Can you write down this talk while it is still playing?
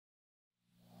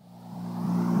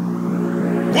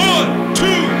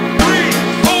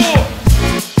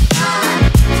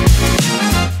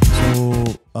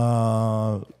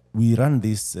we ran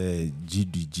this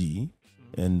GDG,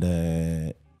 and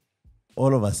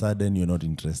all of a sudden you're not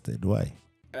interested. Why?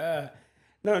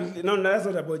 No, that's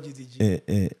not about GDG.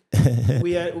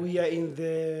 we are in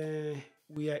the.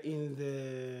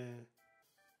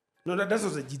 No, that's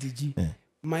not the GDG.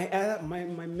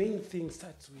 My main thing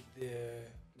starts with the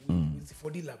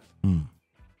C4D lab.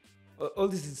 All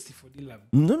this is C4D lab.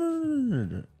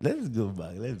 No. Let's go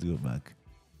back.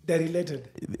 They're related.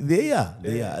 They are.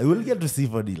 We'll get to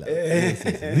C4D lab. Yes.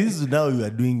 This is now you are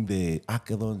doing the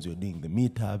hackathons, you're doing the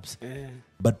meetups.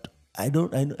 But I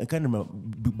can't remember.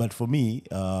 But for me,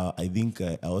 I think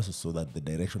I also saw that the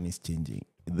direction is changing.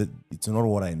 It's not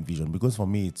what I envisioned, because for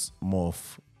me, it's more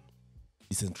of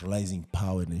decentralizing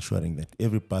power and ensuring that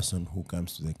every person who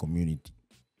comes to the community,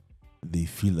 they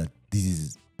feel that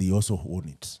they also own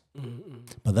it.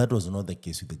 But that was not the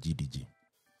case with the GDG.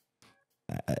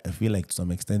 I feel like to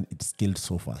some extent it scaled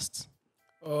so fast.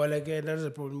 Oh, like that's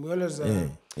the problem. We always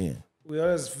we're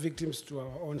always victims to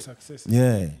our own success.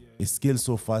 It scaled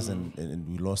so fast and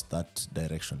we lost that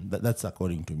direction. That's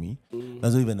according to me.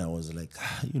 That's why even I was like,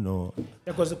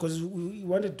 because we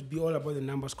wanted to be all about the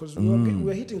numbers, because we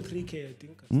were hitting 3K, I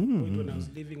think. At some point when I was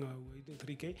leaving, we were hitting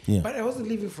 3K. But I wasn't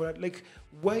leaving for that. Like,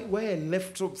 why I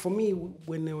left? So for me,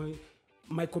 when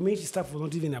my community stuff was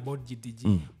not even about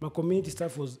GDG. My community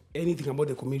stuff was anything about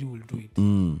the community, will do it.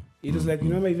 It was like,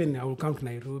 remember, even I will come to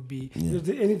Nairobi.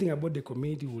 Anything about the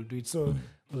community, will do it. So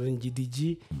in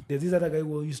GDG, there's this other guy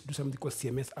who used to do something called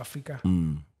CMS Africa.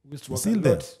 We used to work a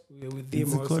lot with them.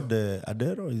 Is it called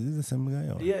Adero? Is this the same guy?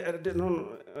 Or? Yeah,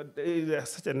 there's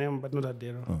such a name, but not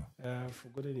Adero. I've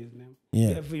forgotten his name.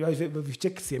 If you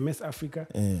check CMS Africa,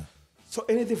 so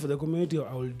anything for the community,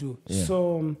 I will do.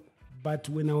 So... But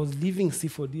when I was leaving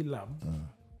C4D lab,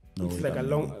 it's like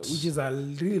which is a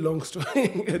really long story.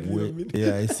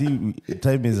 I see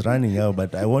time is running out,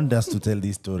 but I want us to tell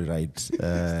this story, right?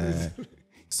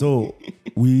 So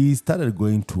we started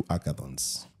going to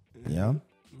hackathons,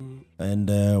 and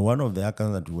one of the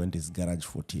hackathons that we went is Garage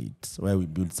 48, where we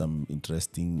built some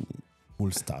interesting cool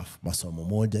stuff. Masomo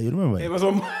Moja, you remember?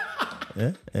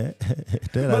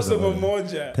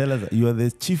 Tell us you are the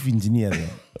chief engineer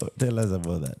there. Tell us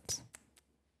about that.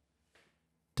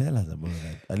 Tell us about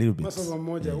that a little bit.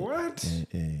 What?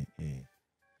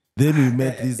 Then we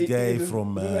met this guy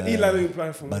from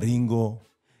Baringo.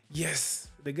 Yes,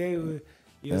 the guy who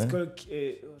was called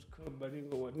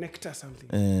Baringo, what? Nectar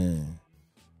something.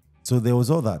 So there was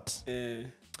all that.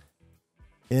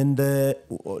 And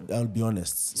I'll be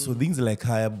honest. So things like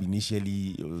Hayab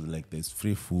initially, it was like there's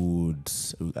free food.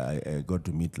 I got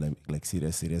to meet like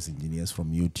serious engineers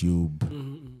from YouTube.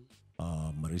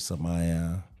 Marissa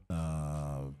Maya.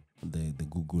 The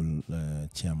Google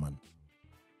chairman.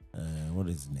 What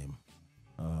is his name?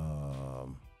 I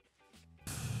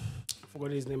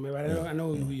forgot his name, but I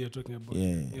know who you're talking about.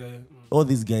 All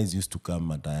these guys used to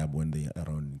come at IAB when they are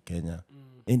around in Kenya.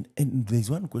 And there's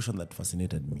one question that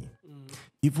fascinated me.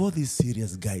 If all these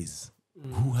serious guys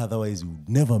who otherwise you would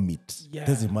never meet,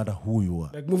 doesn't matter who you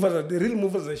are. Like movers, the real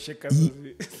movers are shakers.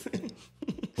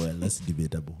 Well, that's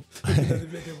debatable.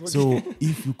 So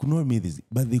if you could not meet this,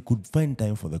 but they could find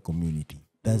time for the community.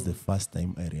 That's the first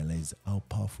time I realized how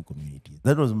powerful community is.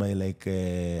 That was my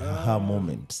aha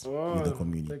moment with the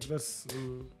community.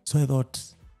 So I thought,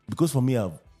 because for me,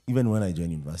 even when I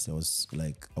joined university, I was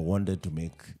like, I wanted to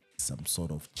make some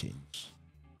sort of change.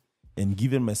 And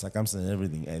given my circumstances and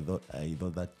everything, I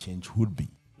thought that change would be.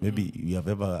 Maybe you have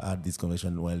ever had this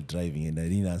conversation while driving and I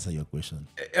didn't answer your question.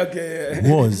 Okay.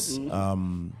 Was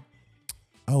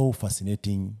how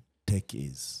fascinating tech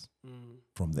is.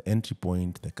 From the entry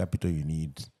point, the capital you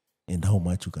need, and how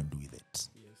much you can do with it.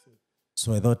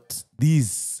 So I thought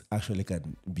this actually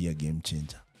can be a game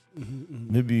changer.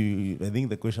 Maybe I think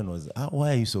the question was,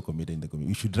 why are you so committed in the community?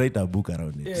 You should write a book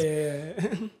around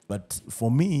it. But for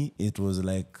me, it was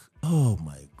like, oh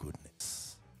my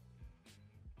goodness.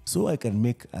 So I can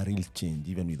make a real change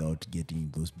even without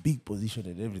getting those big positions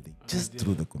and everything, just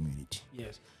through the community.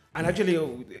 Yes. And actually,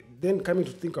 then coming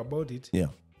to think about it,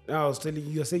 I was telling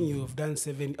you, you're saying you have done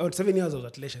 7 years of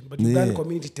athletics, but you've done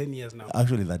community 10 years now.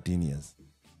 Actually, 13 years.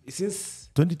 Since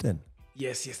 2010.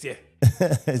 Yes. Since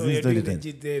 2010.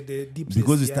 The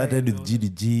because we started with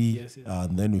GDG,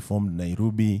 and then we formed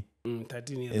Nairobi.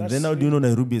 13 years. And then now, do you know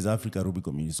Nairobi is Africa Ruby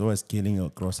community? So we're scaling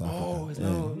across Africa. Oh, it's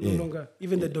no longer.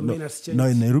 Even the domain has changed.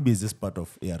 No, Nairobi is just part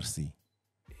of ARC.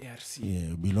 ARC. Yeah,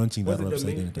 we'll be launching that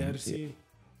website anytime. ARC?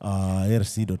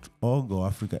 ARC.org or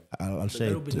Africa. I'll share it.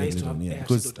 That would be nice to have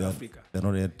because they're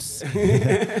not yet.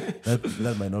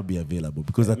 that might not be available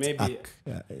because that's maybe.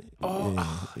 yeah.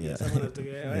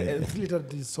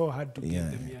 It's so hard to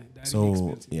get them. Yeah,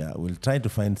 so we'll try to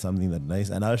find something that's nice,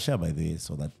 and I'll share by the way,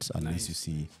 so that at least you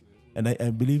see. And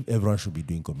I believe everyone should be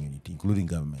doing community, including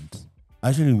government.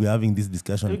 Actually, we're having this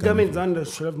discussion. The government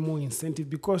should have more incentive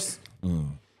because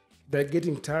they're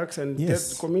getting tax, and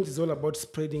the community is all about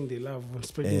spreading the love,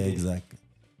 spreading exactly.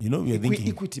 You know, we are thinking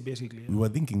equity basically. We were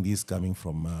thinking this coming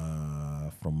from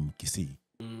Kisii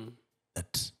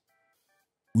that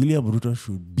William Ruto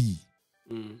should be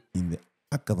in the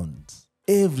hackathons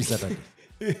every Saturday.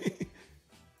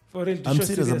 For real, I'm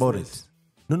serious about it.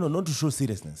 No, not to show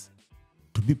seriousness.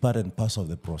 To be part and parcel of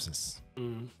the process.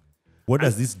 What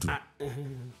does this do?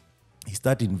 He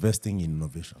start investing in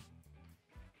innovation.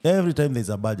 Every time there's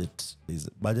a budget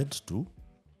to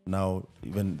now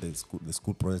even the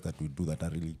school projects that we do that are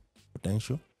really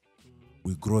potential,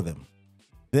 we grow them.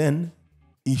 Then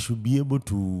he should be able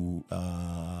to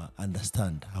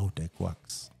understand how tech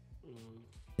works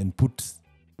and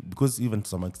because even to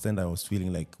some extent I was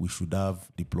feeling like we should have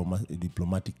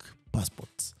diplomatic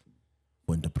passports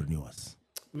for entrepreneurs.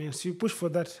 Man, so you push for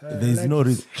that. There's no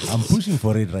reason. I'm pushing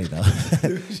for it right now.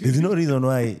 There's no reason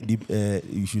why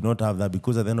you should not have that,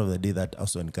 because at the end of the day, that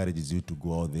also encourages you to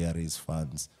go out there, raise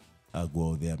funds, go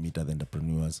out there, meet other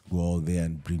entrepreneurs, go out there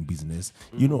and bring business.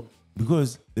 You know,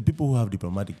 because the people who have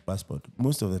diplomatic passport,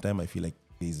 most of the time I feel like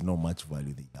there's not much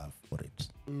value they have for it.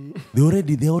 They're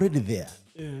already there.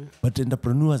 Yeah. But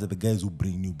entrepreneurs are the guys who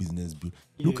bring new business.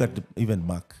 Look at even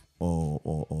Mark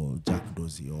or Jack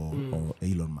Dorsey or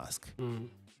Elon Musk.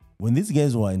 When these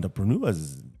guys were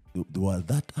entrepreneurs, they were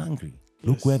that hungry.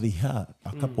 Look where they are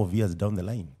a couple of years down the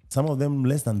line. Some of them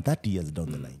less than 30 years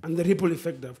down the line. And the ripple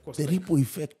effect, of course. The ripple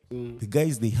effect. The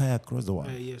guys they hire across the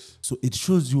world. Yes. So it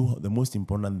shows you the most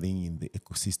important thing in the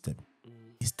ecosystem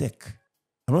is tech.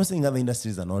 I'm not saying other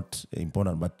industries are not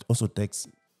important, but also tech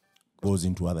goes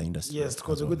into other industries. Yes,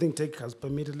 because the good thing tech has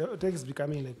permitted. Tech is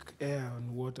becoming like air and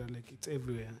water, like it's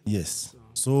everywhere. Yes.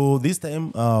 So this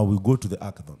time we go to the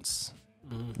hackathons.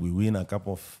 We win a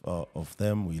couple of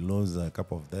them. We lose a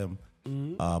couple of them.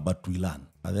 But we learn.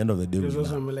 At the end of the day, we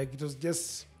learn. Like it was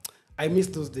just, I miss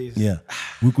those days. Yeah.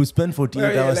 We could spend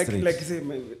 48 hours straight. Like you say,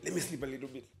 man, let me sleep a little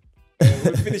bit.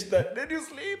 We'll finish that. Then you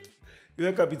sleep. You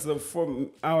wake up, it's 4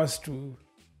 hours to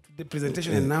the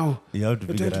presentation, and now you have to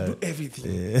you're trying to do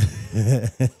everything.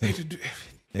 Trying to do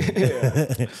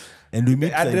everything. And we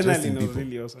meet interesting people.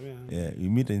 Really awesome, we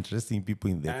meet interesting people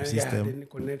in the ecosystem. Then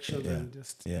connections and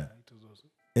just it was awesome.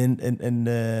 And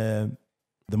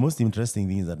the most interesting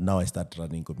thing is that now I start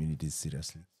running communities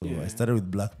seriously. So I started with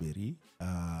Blackberry.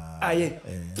 Why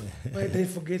did I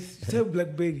forget? Tell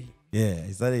Blackberry. Yeah,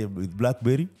 I started with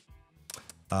Blackberry.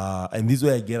 And this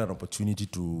way I get an opportunity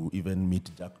to even meet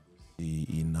Jack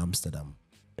in Amsterdam.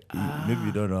 Maybe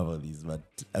you don't know about this, but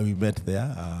we met there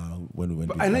when we went.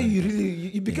 But I know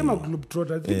you became a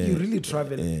globetrotter. I think you really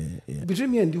traveled.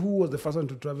 Between me and you, who was the first one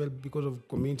to travel because of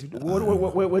community?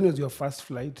 When was your first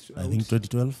flight? I think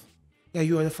 2012. Yeah,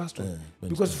 you were the first one.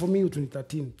 Because for me, it was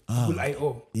 2013.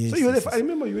 I.O. Yes, so you were I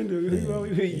remember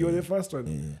you were the first one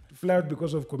to fly out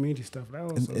because of community stuff.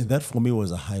 And that for me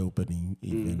was a high-opening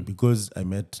event because I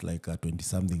met like a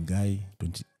 20-something guy,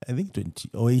 20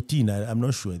 or 18, I'm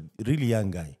not sure, really young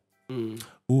guy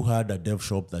who had a dev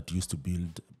shop that used to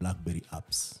build BlackBerry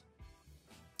apps,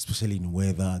 especially in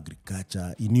weather,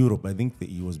 agriculture. In Europe, I think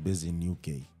he was based in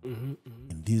UK.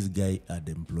 And this guy had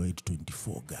employed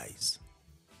 24 guys.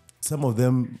 Some of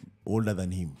them older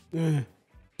than him.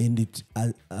 And it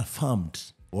affirmed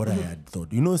what I had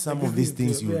thought. You know, some of these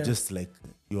things you're just like,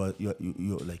 you're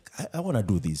like, I want to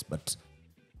do this, but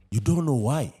you don't know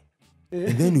why.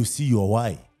 And then you see your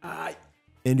why.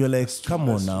 And you're like, come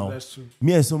on now. That's true.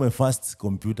 Me, I saw my first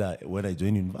computer when I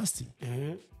joined university.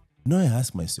 Now I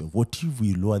ask myself, what if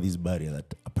we lower this barrier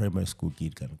that a primary school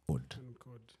kid can code?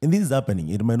 And this is happening.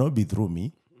 It might not be through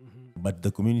me, but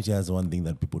the community has one thing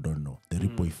that people don't know, the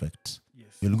ripple effect. Yes.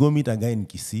 You'll go meet a guy in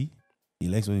Kisii, he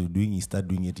likes what you're doing, he start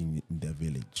doing it in their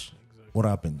village. Exactly. What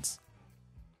happens?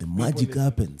 The magic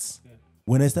happens. Yeah.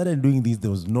 When I started doing this,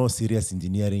 there was no serious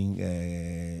engineering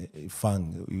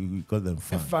fang. We call them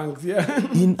fang. Fangs,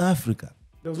 yeah. In Africa.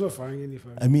 There was no fang in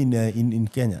fang. I mean, in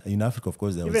Kenya. In Africa, of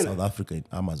course, there was South Africa, in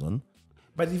Amazon.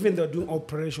 But even they're doing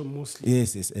operation mostly.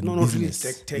 Yes. And not really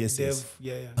tech dev. Yes.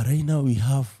 Yeah. But right now we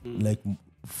have like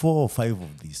 4 or 5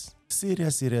 of these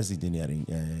serious engineering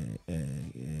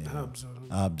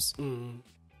hubs.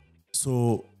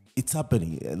 So it's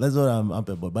happening. That's what I'm up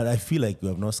about. But I feel like you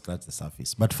have not scratched the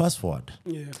surface. But fast forward.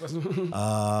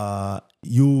 Yeah.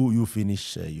 You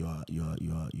finish your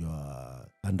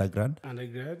undergrad. And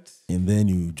then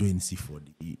you join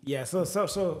C4D. Yeah.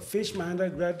 So finish my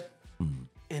undergrad,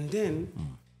 and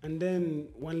then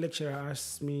one lecturer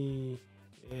asked me,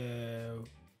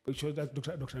 which was that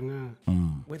Dr. Nga,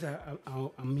 whether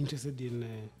I'm interested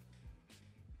in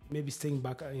maybe staying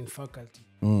back in faculty.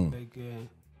 Like,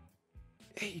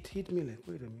 hey, it hit me like,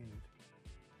 wait a minute.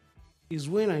 Is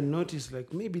when I noticed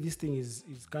like maybe this thing is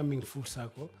coming full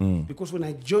circle. Because when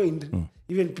I joined,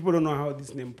 even people don't know how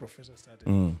this name Professor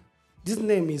started. This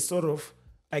name is sort of,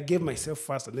 I gave myself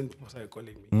first and then people started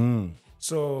calling me.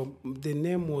 So the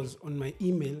name was on my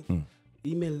email.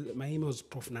 My email was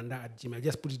profnanda@gmail. I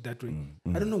just put it that way.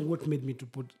 I don't know what made me to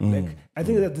put like. I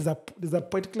think that there's a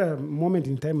particular moment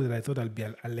in time that I thought I'll be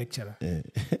a lecturer.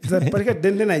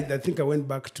 Then I think I went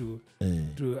back to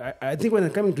I think when I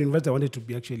came to university I wanted to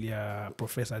be actually a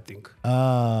professor. I think.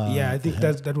 I think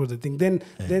that was the thing.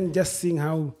 Then just seeing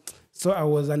how, so I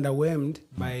was underwhelmed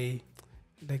by.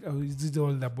 Like, oh, is this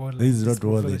all about? Like, this is not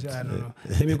worth it. I don't know.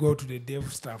 Let me go to the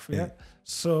dev stuff. Yeah.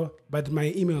 So, but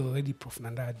my email was already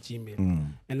profnanda@gmail.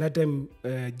 And that time,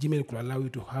 Gmail could allow you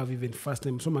to have even first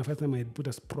name. So my first name I put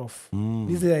as prof.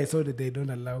 This day I saw that they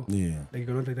don't allow. Like you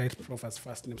cannot write prof as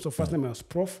first name. So first name was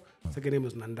prof. Second name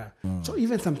was Nanda. So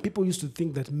even some people used to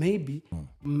think that maybe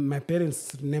my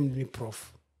parents named me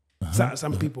prof.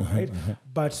 Some people, right?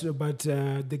 But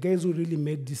the guys who really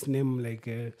made this name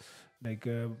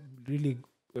really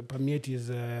permeate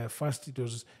is first it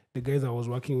was the guys I was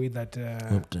working with at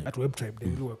WebTribe. They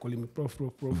really were calling me prof.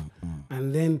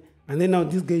 And then now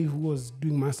this guy who was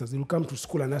doing masters, he will come to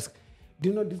school and ask, do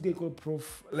you know this guy called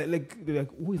prof? Like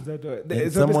who is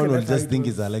that? Someone will just think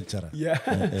he's a lecturer. Yeah.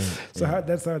 So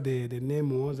that's how the name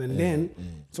was. And then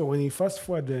so when he fast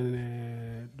forward,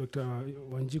 and Dr.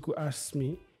 Wanjiku asked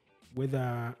me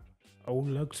whether I would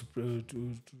like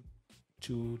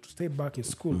to stay back in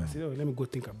school. I said, let me go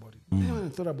think about it. Then when I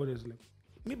thought about it, I was like,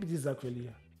 maybe this actually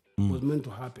was meant to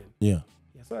happen.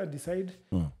 So I decided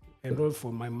enroll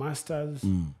for my master's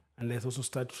and let's also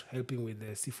start helping with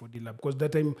the C4D lab. Because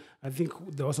that time, I think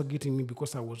they're also getting me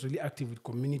because I was really active with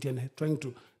community and trying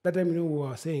to, that time, we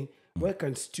were saying, where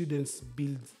can students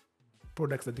build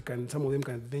products that some of them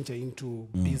can venture into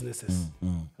businesses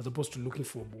as opposed to looking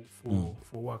for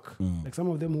work. Like some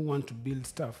of them who want to build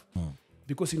stuff.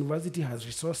 Because university has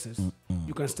resources,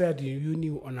 you can start in uni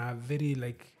on a very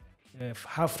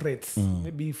half rates,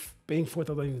 maybe paying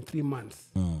 4,000 in 3 months.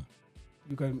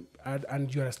 You can add,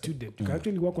 and you're a student. You can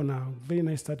actually work on a very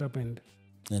nice startup and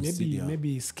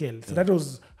maybe scale. So that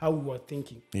was how we were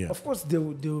thinking. Of course, they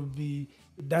will be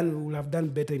done. We will have done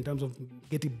better in terms of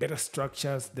getting better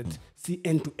structures that see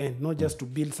end to end, not just to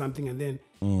build something and then.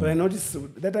 But I noticed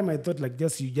that time I thought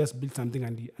you just build something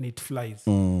and it flies.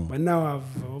 But now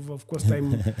of course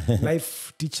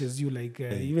life teaches you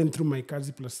even through my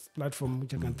Kazi Plus platform,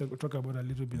 which I can talk about a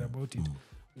little bit about it.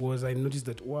 Was I noticed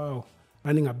that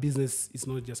running a business is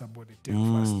not just about the tech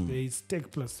first. There is tech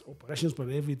plus operations plus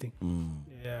everything.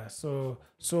 Yeah. So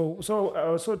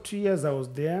 2 years I was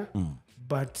there,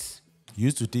 but you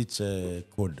used to teach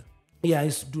code. Yeah, I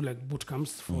used to do boot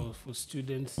camps for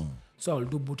students. So I'll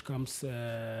do boot camps.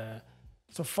 Let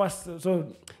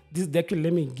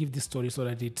me give this story so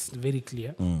that it's very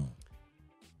clear.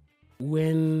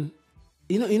 When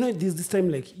this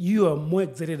time you are more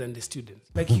excited than the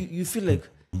students. You feel like,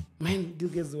 man,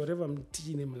 these guys, whatever I'm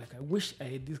teaching them, I wish I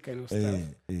had this kind of stuff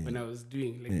when I was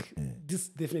doing. This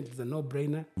definitely is a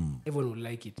no-brainer. Everyone would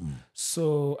like it.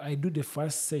 So I do the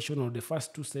first session or the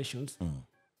first 2 sessions.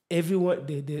 Everyone,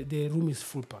 the room is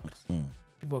full packed.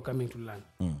 People are coming to learn.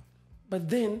 But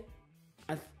then,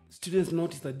 students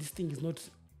notice that this thing is not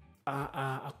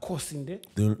a course in there.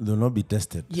 They'll not be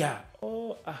tested. Yeah.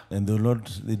 And they'll not.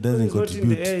 It doesn't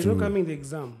contribute to. It's not coming the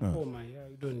exam.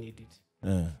 You don't need it.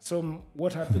 So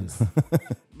what happens?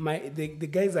 The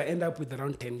guys I end up with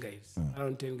around 10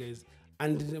 guys.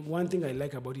 And one thing I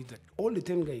like about it is that all the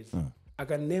 10 guys, I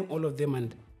can name all of them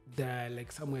and they're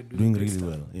somewhere doing really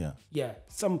stuff. well. Yeah.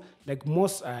 Some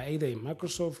most are either in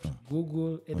Microsoft,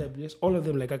 Google, AWS. All of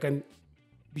them I can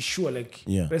be sure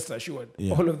rest assured.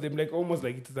 All of them almost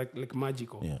it's like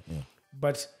magical.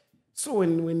 But so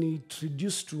when it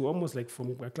reduced to almost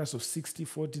from a class of 60,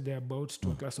 40 thereabouts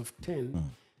to a class of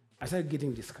 10, I started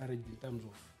getting discouraged in terms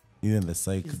of even the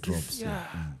psych drops.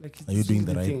 Are you doing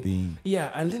the right thing?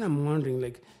 Yeah, and then I'm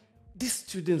wondering these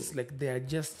students they are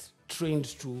just trained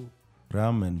to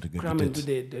cram and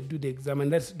do the exam,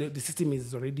 and that's the system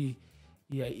is already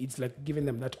it's giving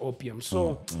them that opium.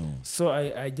 So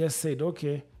I just said,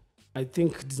 okay, I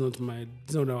think this is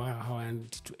not how I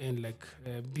need to end. Like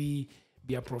be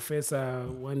a professor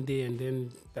one day and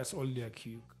then that's all like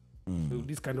you. So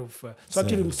this kind of so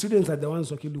actually students are the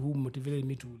ones actually who motivated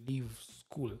me to leave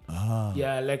school.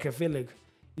 Yeah, like I feel like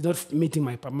it's not meeting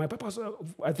my purpose.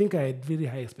 I think I had very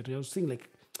high expectations. I was seeing like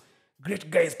great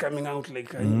guys coming out.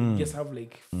 Like I just have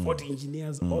like 40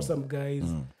 engineers, awesome guys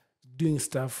doing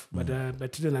stuff, but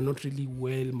students are not really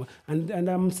well. And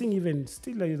I'm seeing even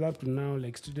still like up to now,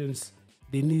 like students,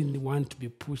 they want to be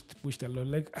pushed a lot.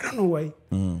 Like I don't know why,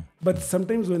 but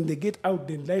sometimes when they get out,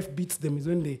 then life beats them. Is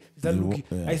when they start looking.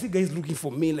 I see guys looking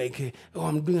for me, like, oh,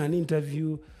 I'm doing an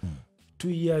interview 2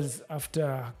 years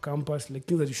after campus, like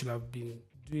things that you should have been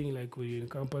doing, like when you're in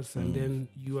campus, and then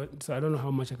you are. So I don't know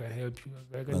how much I can help you.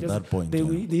 Like, at that point,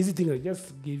 the easy thing I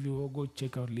just give you, go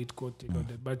check out late code, check out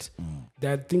that. But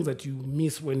there are things that you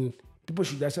miss when people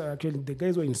should actually. The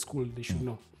guys who are in school, they should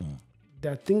know.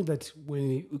 There are things that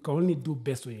when you can only do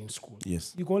best when you're in school.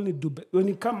 Yes. You can only do when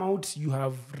you come out, you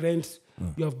have rent,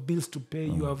 you have bills to pay,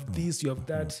 you have this, you have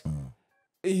that.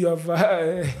 You have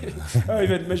I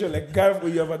even mentioned like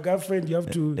you have a girlfriend, you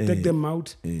have to take them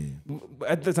out.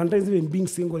 Sometimes even being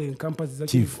single in campus is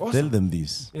actually Chief, awesome. tell them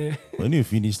this. When you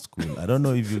finish school, I don't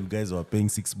know if you guys were paying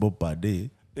 $6 per day,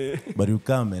 but you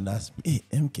come and ask me,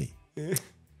 hey, MK,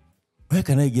 where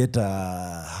can I get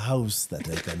a house that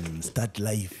I can start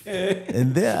life?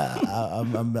 And there,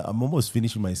 I'm almost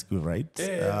finishing my school, right?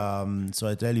 So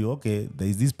I tell you, okay, there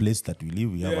is this place that we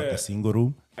live. We have like a single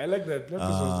room. I like that.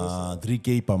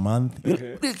 $3,000 per month.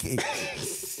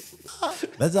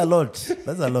 $3,000. That's a lot.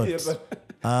 That's a lot.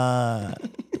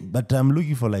 But I'm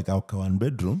looking for like a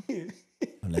 1-bedroom.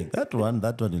 I'm like that one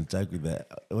will check with that.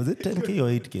 Was it 10K or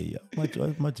 8K?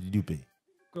 How much did you pay?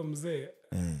 Comes there.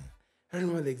 I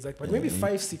don't know the exact, but maybe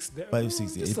 5-6.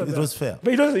 5-6. It was fair.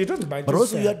 But it wasn't bad. But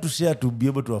also you had to share to be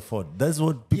able to afford. That's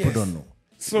what people don't know.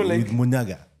 So like with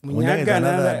Munyaga is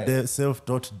another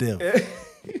self-taught dev.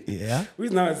 Yeah.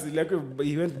 Which now is like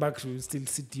he went back to still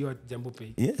CTO at Jambo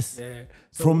Pay. Yes.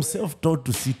 So from self-taught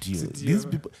to CTO. These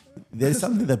people, there's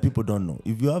something that people don't know.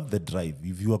 If you have the drive,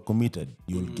 if you are committed,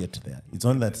 you'll get there. It's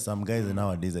only that some guys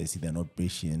nowadays I see they're not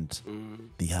patient.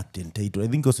 They act entitled. I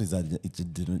think also it's a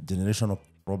generational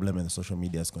problem, and social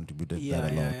media has contributed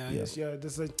that a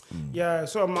lot.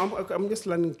 So I'm just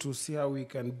learning to see how we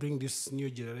can bring this new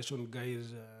generation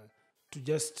guys to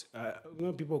just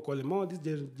people call them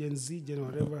this Gen Z, Gen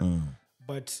whatever,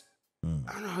 but I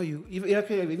don't know how you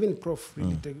even Prof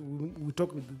really we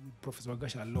talk with Professor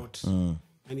Wagasha a lot,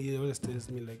 and he always tells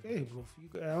me like, hey Prof,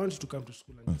 I want you to come to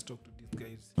school and just talk to these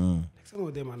guys. Like some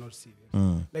of them are not serious.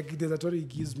 Like there's a story he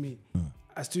gives me,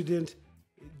 a student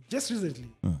just recently.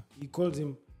 He calls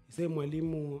him. He said,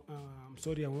 Mwalimu, I'm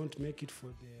sorry, I won't make it for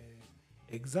the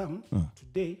exam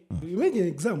today. You made an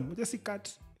exam. Just see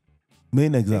cut.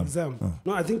 Main exam.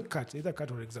 No, I think cut. Either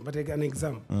cut or exam. But like an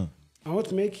exam. I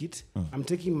won't make it. I'm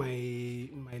taking my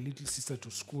little sister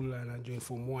to school and I'm joining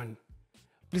Form 1.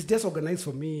 Please just organize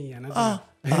for me another. I'll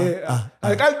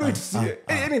do it.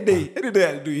 Any day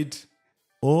I'll do it.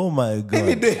 Oh my God.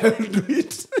 Any day I'll do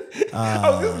it. I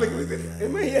was just like,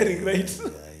 am I hearing right?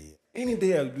 Any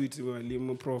day I'll do it,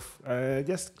 Prof.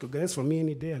 Just organize for me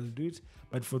any day I'll do it.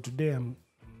 But for today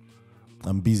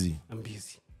I'm busy.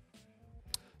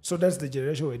 So that's the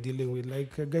generation we're dealing with.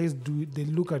 Like guys they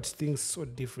look at things so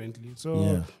differently.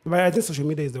 So but I think social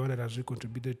media is the one that has really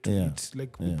contributed to it.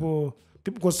 Like people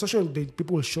because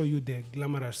people will show you the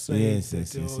glamorous side. You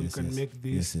can make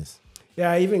this.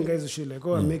 Yeah, even guys will show like,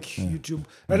 I make YouTube.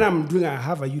 Right now I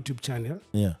have a YouTube channel.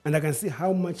 And I can see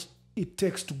how much it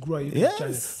takes to grow a YouTube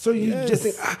channel. So you just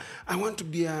think, I want to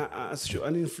be an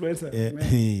influencer.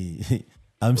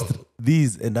 I'm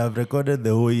and I've recorded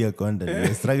the whole year content.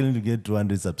 We're struggling to get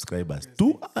 200 subscribers.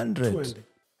 200.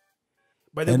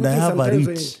 But and I have a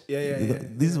reach.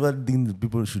 This is one thing that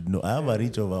people should know. I have a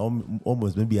reach of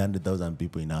almost maybe 100,000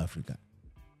 people in Africa.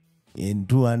 And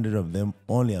 200 of them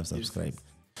only have subscribed.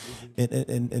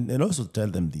 And also tell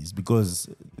them this, because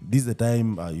this is the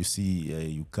time you see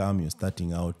you come, you're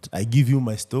starting out. I give you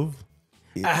my stove.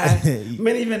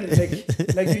 Many even let me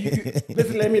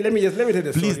tell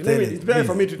the story. It's better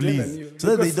for me to tell than you.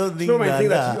 So they don't think that he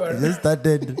just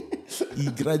started. He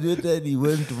graduated. He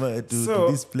went to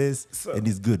this place, and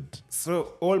it's good.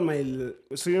 So you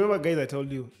remember, guys, I told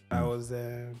you I was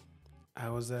a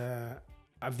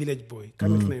village boy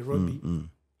coming to Nairobi.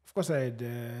 Of course, I had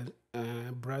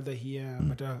a brother here,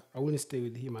 but I wouldn't stay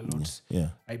with him a lot.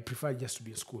 I prefer just to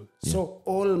be in school. So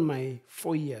all my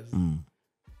 4 years.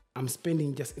 I'm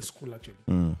spending just in school actually.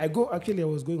 I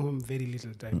was going home very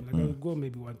little time. Like I would go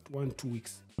maybe 1-2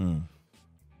 weeks.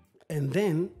 And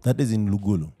then... That is in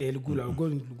Lugulu. Lugulu. I'll go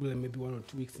in Lugulu maybe 1 or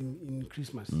 2 weeks in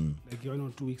Christmas. Like 1 or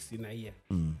 2 weeks in a year.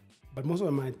 But most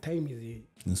of my time is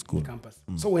in school. In campus.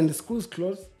 So when the schools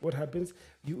close, what happens?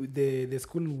 The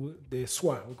school, the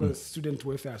SWA, we call it Student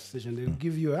Welfare Association, they'll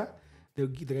give you they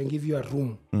can give you a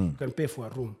room. You can pay for a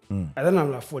room. I don't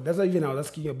know afford. That's why even I was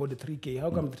asking you about the 3K. How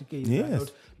come 3K is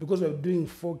not? Because we're doing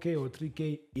 4K or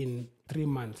 3K in 3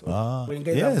 months. When you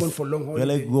guys are going for long holiday.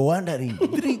 We're like, we're wondering,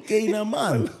 3K in a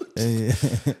month.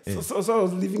 So I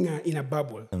was living in a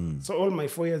bubble. So all my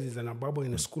 4 years is in a bubble,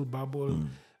 in a school bubble.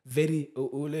 Very,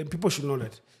 people should know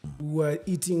that. We were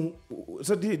eating.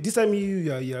 So this time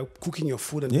you are cooking your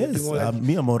food and doing all that.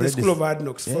 Me, I'm already. The school of hard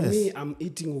knocks. For me, I'm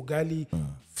eating ugali,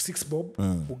 6 bob,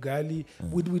 ugali.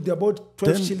 With about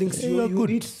 12 shillings, you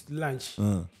eat lunch.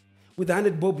 With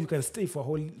 100 bob, you can stay for a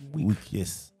whole week.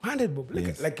 Yes. 100 bob,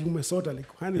 like in Minnesota, like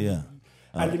 100 bob.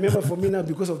 I remember for me now,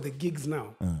 because of the gigs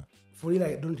now, for real,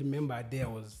 I don't remember a day I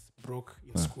was broke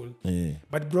in school.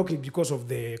 But broke because of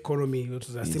the economy. It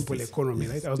was a simple economy,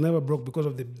 right? I was never broke because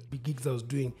of the big gigs I was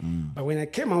doing. But when I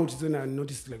came out, then I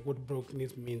noticed like what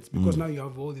brokeness means. Because now you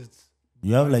have all this.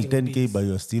 You have like 10K, beats. But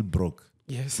you're still broke.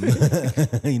 Yes.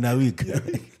 In a week.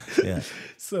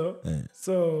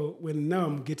 So when now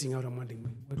I'm getting out, I'm wondering,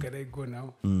 where can I go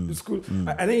now? To school.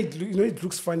 And then it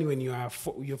looks funny when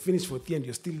you're finished for tea and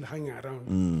you're still hanging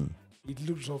around. It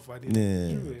looks so funny.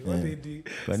 What they do.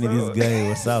 Funny, this guy,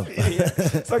 what's up?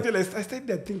 So actually, I started,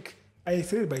 I think, I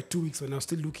started by 2 weeks when I was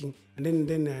still looking. And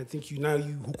then I think you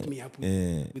hooked me up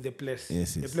with the place.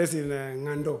 The place in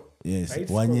Ngando. Yes, right?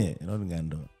 Wanye, not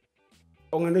Ngando.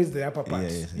 Ngando is the upper part.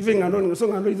 Even Ngando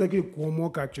is like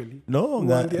Kuomoka actually. No,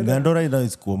 Ngando right now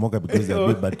is Kuomoka because they're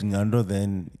big, but Ngando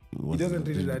then was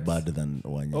really bad than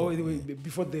Wanye. Oh,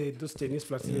 before those Chinese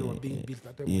flats were being built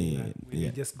at that time, we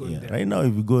just go there. Right now,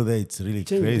 if you go there, it's really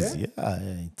crazy.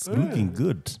 It's looking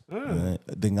good.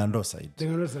 The Ngando side. The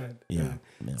Ngando side. Yeah.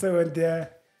 So when there,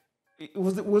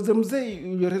 was the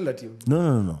Mzee your relative?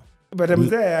 No. But the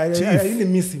Mzee, I really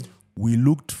miss him. We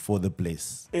looked for the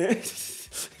place.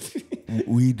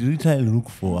 We literally look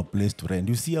for a place to rent.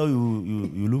 You see how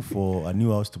you look for a new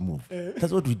house to move?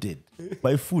 That's what we did.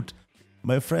 By foot.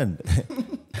 My friend,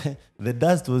 the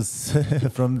dust was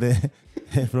from the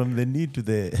knee to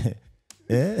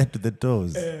the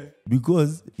toes.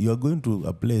 Because you are going to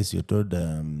a place you're told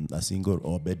a single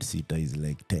or bed sitter is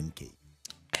like 10K.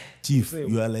 Chief,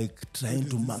 you are like trying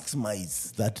to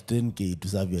maximize that 10K to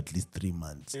serve you at least 3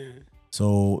 months.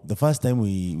 So the first time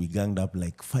we ganged up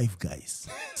like 5 guys.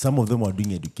 Some of them were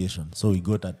doing education. So we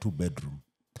got a 2-bedroom.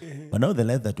 But now the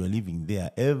life that we're living there,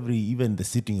 even the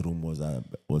sitting room was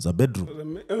a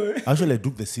bedroom. Actually, I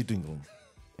took the sitting room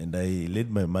and I laid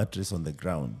my mattress on the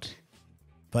ground.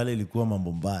 Pale ilikuwa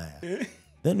mambo mbaya.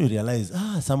 Then we realized,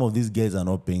 some of these guys are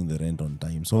not paying the rent on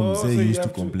time. So he used to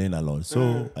complain a lot.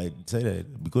 So I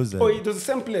decided, because... it was the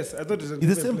same place. I thought it was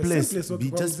the same place.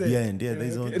 Just behind.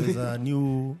 There's a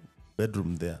new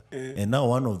bedroom there. And now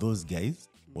one of those guys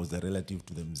was a relative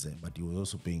to the Mzee, but he was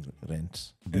also paying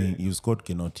rent. He was called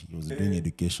Kenoti. He was doing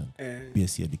education,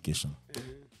 PSC education.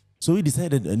 So we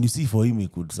decided, and you see, for him, he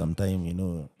could sometime,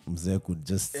 Mzee could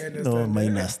just,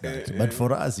 minus that. But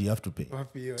for us, you have to pay.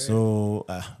 So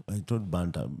I told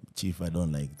Banta, Chief, I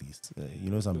don't like this.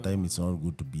 Sometimes it's not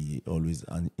good to be always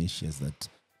anxious that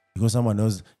because someone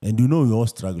else, and you're all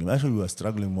struggling. Actually, we were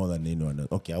struggling more than anyone else.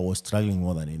 Okay, I was struggling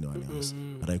more than anyone else,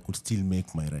 but I could still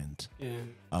make my rent.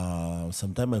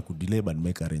 Sometimes I could delay but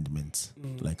make arrangements,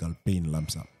 like I'll pay in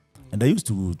lump sum. And I used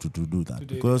to do that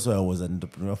because I was an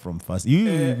entrepreneur from first.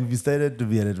 You decided to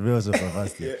be an entrepreneur from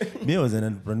first year. Me, I was an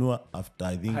entrepreneur after,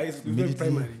 I think, high school,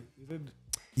 primary.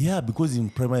 Yeah, because in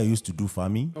primary I used to do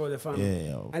farming. Oh, the farming.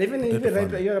 Yeah. And even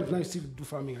right now you still do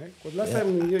farming, right? Because last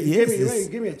time you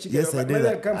gave me a chicken. Yes, I did.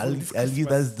 I'll give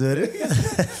that story.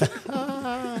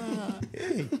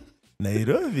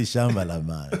 Nairobi shamba la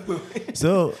man.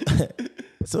 So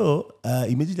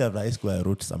immediately after high school, I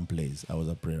wrote some plays. I was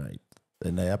a playwright.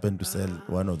 And I happened to sell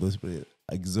one of those plays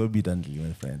exorbitantly,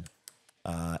 my friend.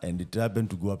 And it happened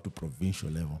to go up to provincial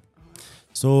level.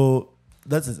 So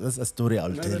that's a story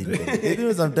I'll tell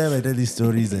you. Sometimes I tell these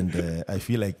stories and I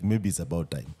feel like maybe it's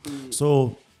about time.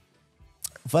 So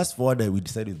fast forward, we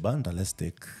decided with Banta, let's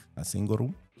take a single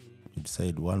room. We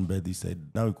decided 1 bed. He said,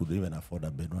 now we could even afford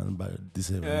a bed. 1 bed, this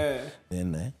room.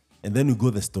 And then we go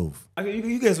the stove. Okay,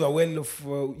 you guys were well off.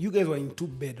 You guys were in 2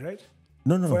 bed, right?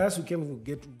 No. For us, we came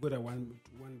to go to 1 bed.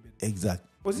 Exactly.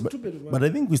 Was it 2 bed? But I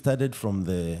think we started from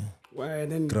the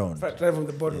ground. Right from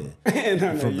the bottom.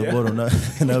 From the bottom.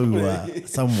 Now we were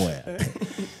somewhere.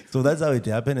 So that's how it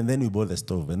happened. And then we bought the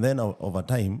stove. And then over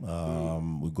time,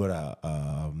 we got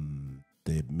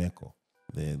the Meko.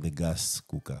 the gas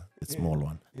cooker, the small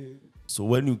one. So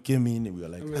when you came in, we were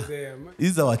like,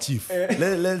 this is our chief.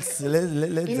 Let's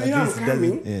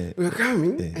we were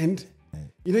coming and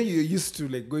you used to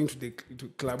like going to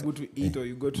club to eat or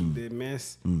you go to the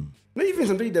mess. No, even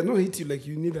sometimes it does not hit you like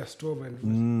you need a stove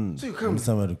and so you come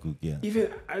somewhere to cook. Even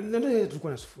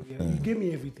you gave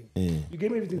me everything. You gave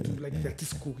me everything to like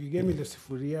this cook. You gave me the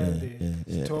sufuria,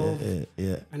 the stove,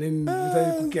 and then we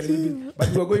started cooking a little bit.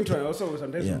 But we were going to also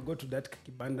sometimes we go to that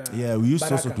kibanda. Yeah, we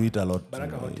used also to eat a lot.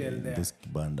 Baraka Hotel there. Those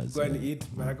kibandas. Go and eat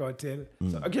Baraka Hotel.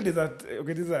 So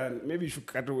this is maybe you should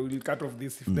cut off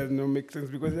this if it does not make sense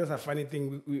because that's a funny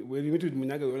thing. When we meet with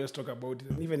Munyaga, we always talk about it.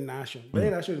 And even Nation. But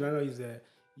Nation now is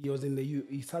he was in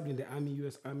he served in the army,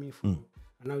 U.S. Army, and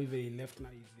now he left. Now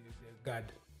he's the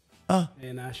guard.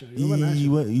 Nation.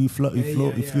 He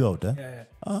flew out. Yeah.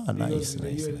 Nice.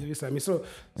 US Army. So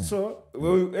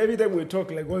every time we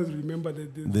talk, like always remember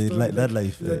that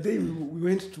life. The day we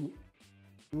were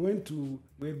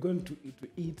going to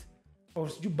eat, or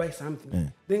you buy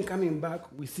something. Then coming back,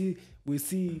 we see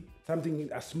something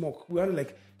a smoke. We are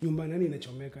like nyumba nani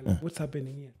inachomeka. Like, what's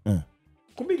happening here?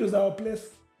 Kumbe it was our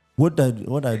place. What I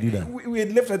do that? We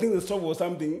had left, I think, the stove or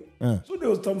something. So there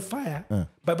was some fire,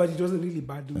 but it wasn't really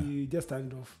bad. We just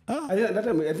turned off. That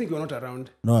time, I think you were not around.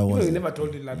 No, I wasn't. We never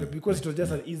told you like because it was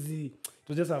just an easy. It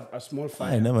was just a small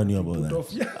fire. I never knew about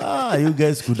that. You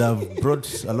guys could have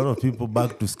brought a lot of people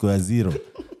back to square zero.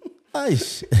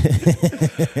 Aish.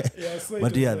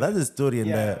 But that's the story.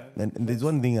 And there's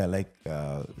one thing I like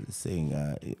saying,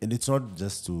 and it's not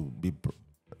just to be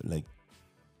like,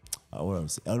 what I'm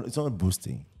saying, it's not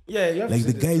boosting. Yeah, like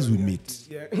the guys we meet,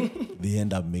 they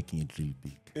end up making it real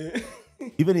big.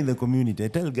 Even in the community, I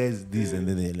tell guys this and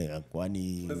then they're like,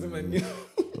 Kwani,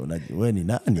 when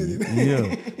nani?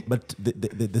 But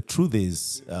the truth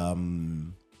is, I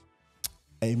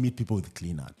meet people with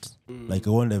clean heart. Like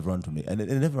I want everyone to make, and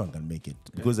everyone can make it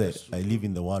because I live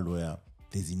in the world where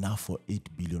there's enough for 8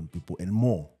 billion people and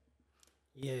more.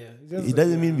 It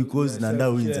doesn't mean because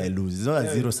Nandaa wins, I lose. It's not a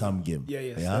zero-sum game.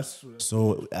 That's true.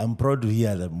 So I'm proud to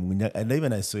hear that. And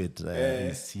even I saw it,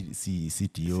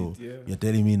 CTO. You're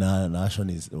telling me now Nation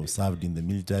is served in the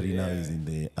military, now he's in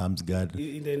the arms guard.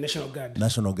 In the National Guard.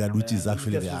 National Guard, which is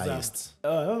actually the highest.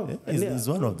 It's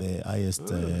one of the highest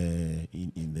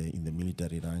in the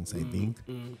military ranks, I think.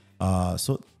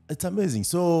 So it's amazing.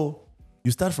 So you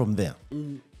start from there.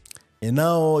 And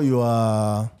now you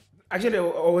are... Actually, I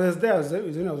was there. I was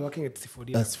working at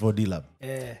C4D. That's C4D Lab.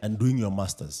 And doing your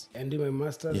masters. And doing my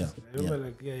masters.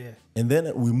 And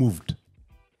then we moved.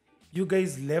 You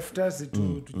guys left us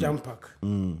to Jump Park.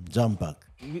 Jump Park.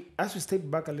 As we stayed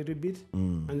back a little bit,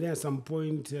 and then at some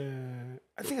point,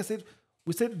 I think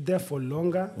we stayed there for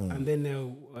longer, and then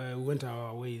we went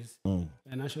our ways.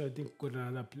 And actually, I think got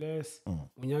another place.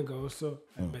 Munyaga also,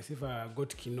 and myself I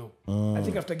got Kino. I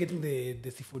think after getting the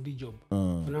C4D job,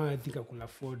 now I think I could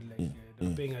afford they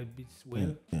were paying a bit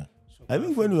well. So I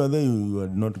think when you were there, you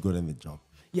had not gotten the job.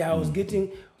 Yeah, I was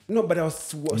getting. No, but I was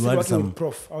still working with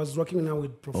Prof. I was working now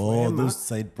with Prof. Emma, those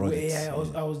side projects.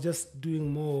 I was just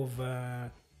doing more of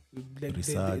like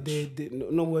research.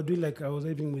 No, we were doing like I was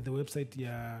helping with the website.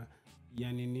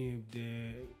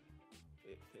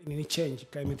 The change,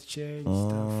 climate change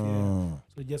stuff.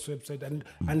 So just website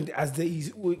and as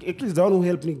actually the one who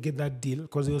helped me get that deal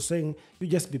because he was saying you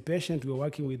just be patient. We were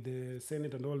working with the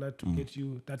Senate and all that to get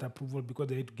you that approval because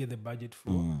they had to get the budget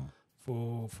for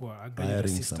a graduate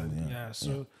assistant.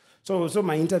 So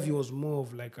my interview was more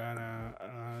of like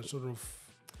a sort of.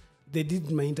 They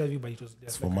did my interview, but it was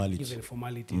just formality. Even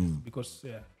formality because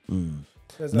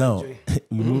now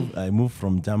I moved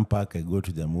from Jump Park, I go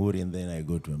to Jamhuri, and then I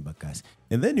go to Embakasi.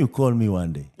 And then you call me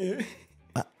one day.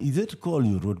 Is it call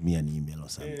you wrote me an email or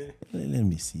something? Let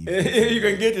me see. You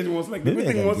can get it. Most like the good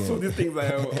thing was so these things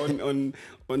are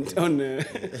on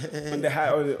the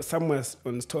high somewhere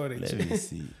on storage. Let me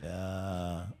see.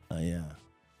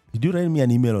 Did you write me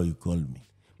an email or you called me?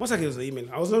 Most likely it was an email.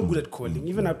 I was not good at calling,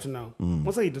 even up to now.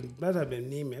 Most likely it might have been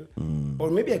an email.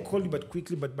 Or maybe I called you but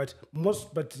quickly, but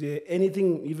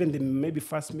anything, even the maybe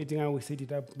first meeting how we set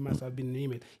it up must have been an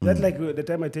email. That's like the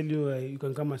time I tell you you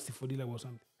can come and see for dealer or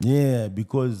something. Yeah,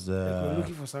 because we're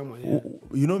looking for someone.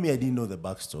 You know me, I didn't know the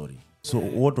backstory. So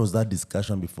what was that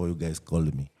discussion before you guys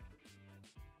called me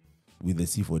with the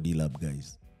C4D Lab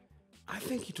guys? I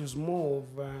think it was more of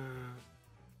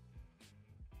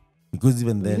because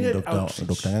even then, Dr.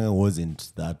 Nganga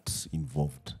wasn't that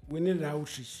involved. We needed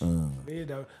outreach.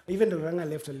 Even the Nganga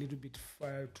left a little bit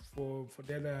for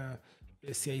the other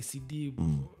CICD.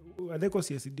 Are they called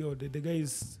CICD or the guy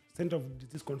is Center of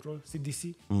Disease Control,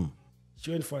 CDC? She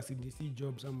went for a CDC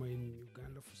job somewhere in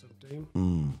Uganda for some time.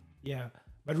 Yeah.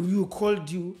 But we called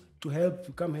you to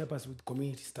come help us with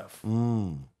community stuff.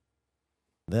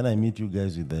 Then I meet you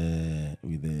guys with the.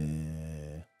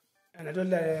 And I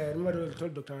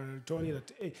told Dr. Tony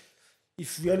that, hey,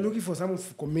 if we are looking for someone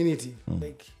for community,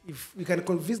 like if we can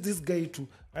convince this guy to,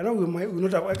 I know we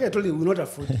not have, like I told you, we will not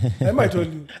afford you. I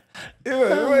told you. Do you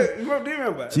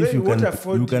remember? Chief,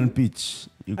 you can pitch.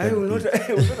 I will not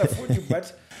afford you,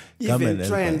 but even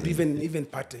try and even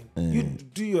part-time. You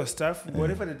do your stuff,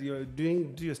 whatever that you're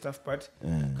doing, do your stuff part.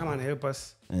 Come and help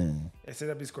us set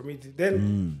up this community.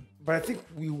 Then, but I think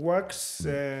we worked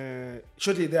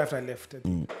shortly thereafter I left.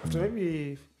 After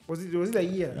maybe, was it a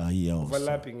year? A year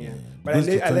overlapping, yeah. But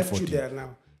I left you there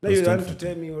now. Now you don't have to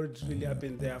tell me what really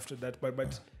happened there after that.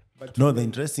 But no, the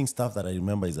interesting stuff that I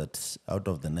remember is that out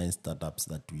of the 9 startups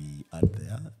that we had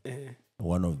there,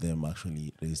 one of them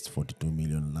actually raised 42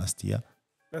 million last year.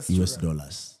 That's US true,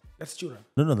 dollars. That's true.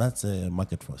 No, that's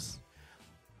Market Force.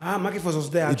 Market Force was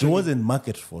there. Actually. It wasn't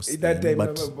Market Force that time,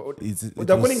 but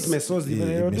they're calling it Mesozi.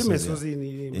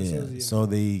 Mesozi. So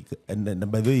they, and then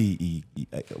by the way,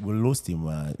 we lost him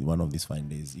one of these fine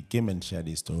days. He came and shared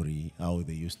his story how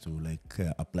they used to like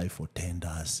apply for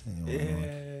tenders.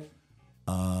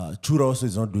 Chura also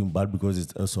is not doing bad because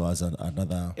it also has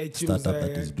another startup that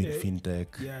is doing fintech.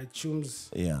 Yeah, Chums.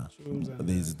 Yeah.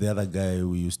 There's the other guy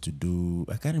who used to do,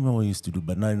 I can't remember what he used to do,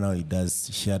 but now he does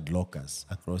shared lockers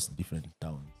across different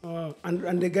towns.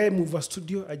 And the guy Mover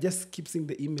Studio, I just keep seeing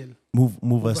the email.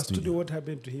 Mover Studio. What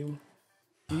happened to him?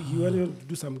 He wanted to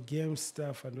do some game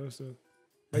stuff and also.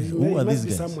 But who are these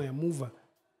guys? Somewhere, Mover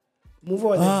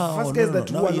were the first guys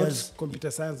that were not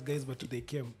computer science guys, but they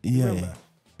came. Remember?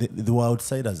 They were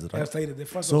outsiders, right? The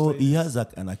first so outsiders. He has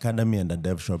an academy and a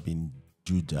dev shop in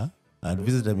Juja. I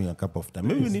visited him a couple of times.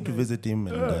 Maybe we need to visit him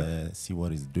and see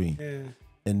what he's doing. Yeah.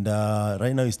 And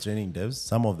right now he's training devs.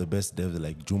 Some of the best devs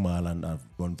like Juma Alan have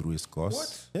gone through his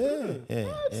course. What?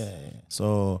 Yeah.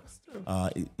 So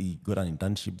he got an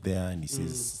internship there, and he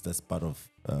says that's part of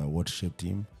what shaped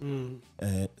him.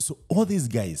 So all these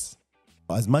guys,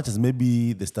 as much as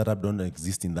maybe the startup don't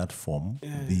exist in that form,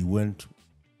 they went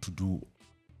to do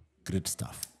great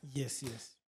stuff. Yes.